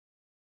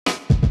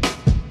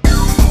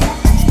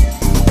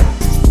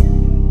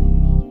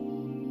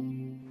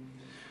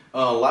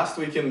Last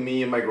weekend,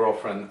 me and my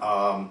girlfriend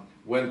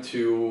went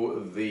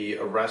to the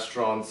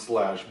restaurant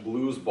slash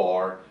blues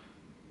bar.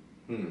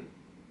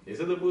 Is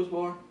it a blues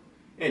bar?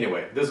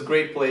 Anyway, this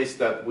great place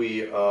that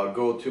we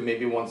go to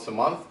maybe once a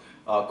month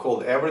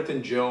called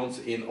Everett Jones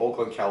in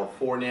Oakland,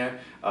 California.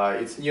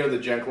 It's near the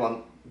Jack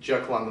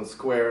London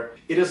Square.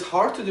 It is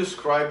hard to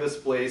describe this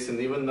place,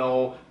 and even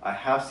though I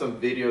have some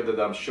video that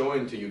I'm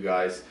showing to you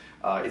guys,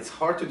 it's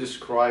hard to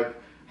describe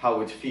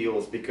how it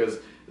feels, because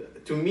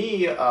to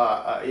me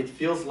it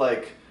feels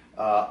like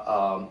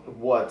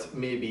what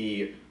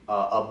maybe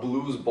a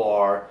blues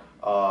bar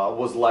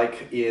was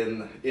like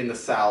in the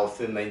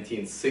South in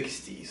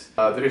 1960s.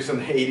 There's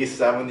an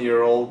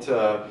 87-year-old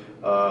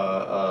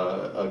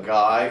a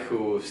guy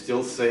who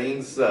still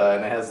sings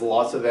and has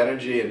lots of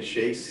energy and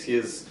shakes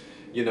his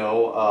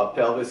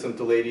pelvis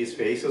into ladies'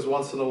 faces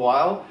once in a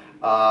while.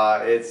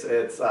 It's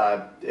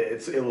a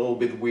little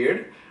bit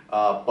weird,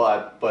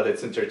 but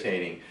it's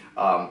entertaining.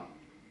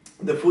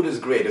 The food is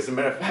great. As a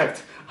matter of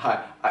fact,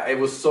 it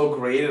was so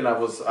great, and I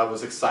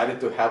was excited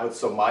to have it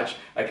so much.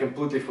 I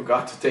completely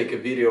forgot to take a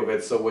video of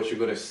it. So what you're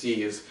going to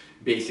see is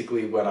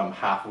basically when I'm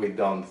halfway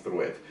done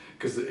through it.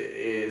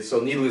 So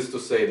needless to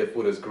say, the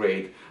food is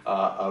great.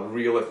 A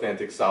real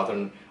authentic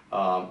Southern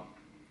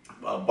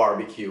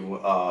barbecue.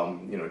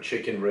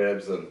 Chicken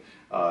ribs and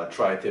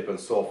tri-tip and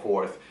so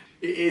forth.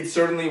 It's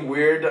certainly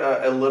weird,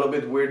 a little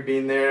bit weird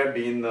being there,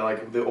 being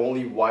like the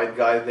only white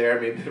guy there.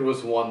 Maybe there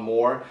was one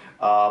more,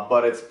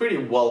 but it's pretty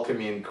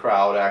welcoming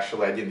crowd.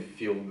 Actually, I didn't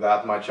feel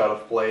that much out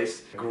of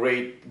place.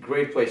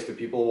 Great place to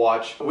people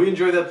watch. We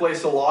enjoyed that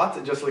place a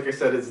lot. Just like I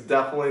said, it's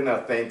definitely an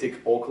authentic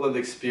Oakland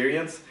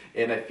experience,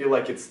 and I feel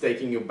like it's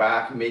taking you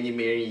back many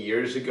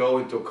years ago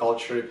into a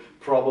culture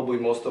probably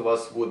most of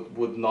us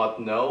would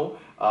not know.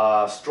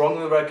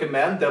 Strongly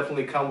recommend.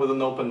 Definitely come with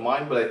an open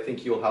mind, but I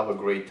think you'll have a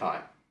great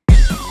time.